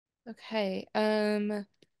Okay.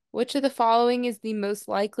 Which of the following is the most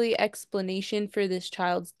likely explanation for this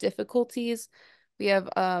child's difficulties? We have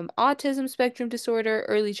autism spectrum disorder,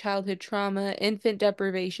 early childhood trauma, infant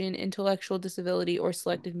deprivation, intellectual disability, or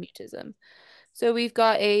selective mutism. So we've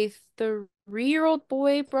got a 3-year-old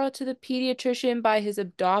boy brought to the pediatrician by his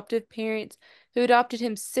adoptive parents who adopted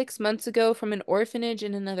him 6 months ago from an orphanage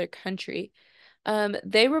in another country.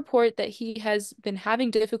 They report that he has been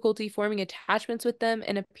having difficulty forming attachments with them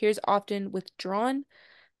and appears often withdrawn.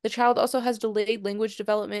 The child also has delayed language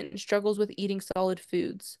development and struggles with eating solid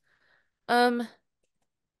foods. Um,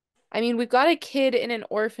 I mean, we've got a kid in an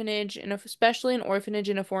orphanage, and especially an orphanage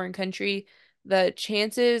in a foreign country. The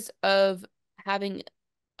chances of having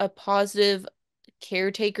a positive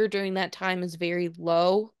caretaker during that time is very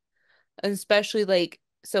low, especially like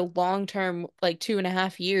so long term, like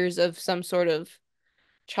 2.5 years of some sort of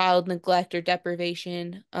child neglect or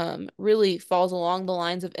deprivation, really falls along the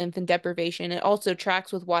lines of infant deprivation. It also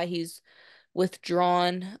tracks with why he's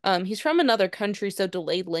withdrawn. He's from another country, so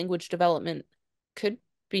delayed language development could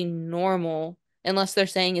be normal, unless they're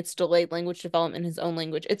saying it's delayed language development in his own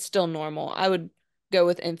language. It's still normal. I would go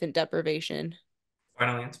with infant deprivation.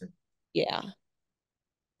 Final answer. Yeah.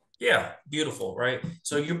 Yeah, beautiful, right?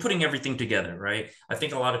 So you're putting everything together, right? I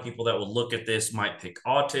think a lot of people that will look at this might pick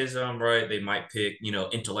autism, right? They might pick,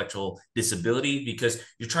 intellectual disability because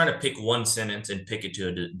you're trying to pick one sentence and pick it to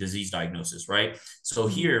a disease diagnosis, right? So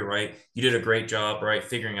Mhm. here, right, you did a great job, right,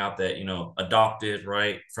 figuring out that, adopted,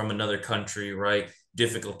 right, from another country, right?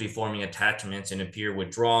 Difficulty forming attachments and appear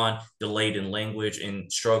withdrawn, delayed in language, and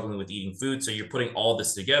struggling with eating food. So you're putting all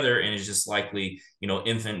this together, and it's just likely,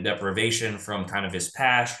 infant deprivation from kind of his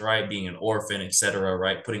past, right, being an orphan, etc.,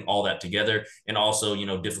 right, putting all that together, and also,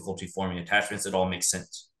 difficulty forming attachments. It all makes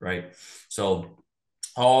sense, right? So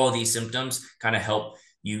all of these symptoms kind of help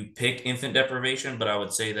you pick infant deprivation, but I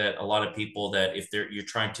would say that a lot of people that if you're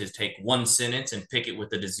trying to take one sentence and pick it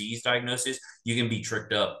with a disease diagnosis, you can be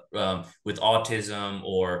tricked up with autism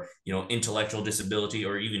or intellectual disability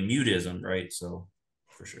or even mutism, right? So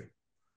for sure.